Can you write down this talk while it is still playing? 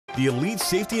the Elite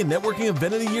Safety and Networking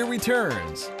Event of the Year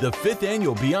returns. The 5th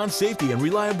Annual Beyond Safety and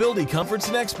Reliability Conference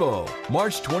and Expo,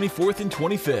 March 24th and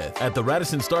 25th at the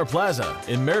Radisson Plaza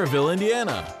in Merrillville,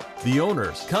 Indiana. The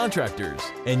owners, contractors,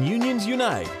 and unions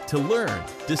unite to learn,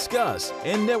 discuss,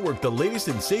 and network the latest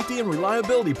in safety and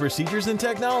reliability procedures and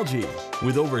technology.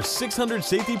 With over 600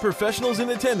 safety professionals in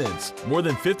attendance, more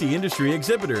than 50 industry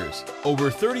exhibitors,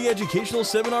 over 30 educational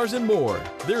seminars, and more,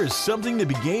 there is something to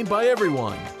be gained by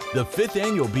everyone. The 5th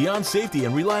Annual Beyond Safety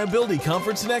and Reliability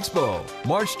Conference and Expo,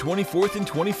 March 24th and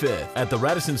 25th at the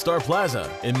Radisson Plaza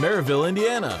in Merrillville,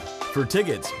 Indiana. For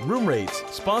tickets, room rates,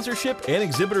 sponsorship, and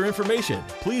exhibitor information,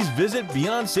 please visit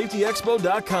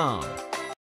BeyondSafetyExpo.com.